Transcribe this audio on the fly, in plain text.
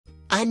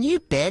A new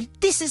bed?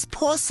 This is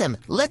awesome.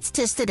 Let's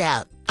test it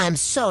out. I'm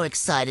so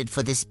excited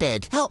for this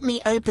bed. Help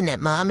me open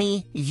it,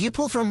 Mommy. You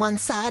pull from one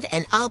side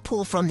and I'll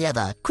pull from the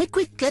other.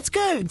 Quick, let's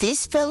go.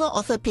 This Furlore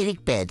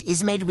orthopedic bed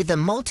is made with a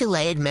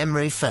multi-layered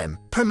memory foam,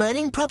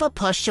 promoting proper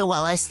posture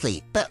while I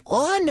sleep. But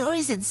all I know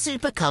is it's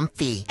super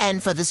comfy.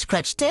 And for the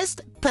scratch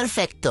test,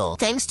 perfecto.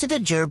 Thanks to the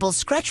durable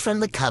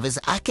scratch-friendly covers,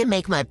 I can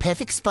make my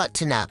perfect spot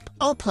to nap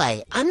or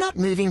play. I'm not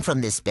moving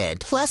from this bed.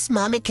 Plus,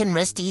 Mommy can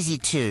rest easy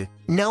too,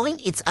 knowing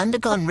it's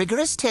undergone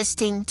rigorous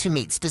testing to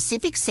meet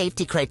specific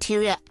safety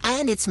criteria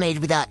and it's made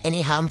without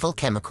any harmful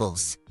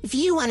chemicals. If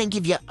you want to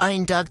give your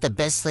own dog the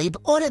best sleep,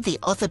 order the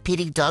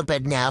orthopedic dog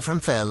bed now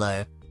from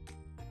Furlore.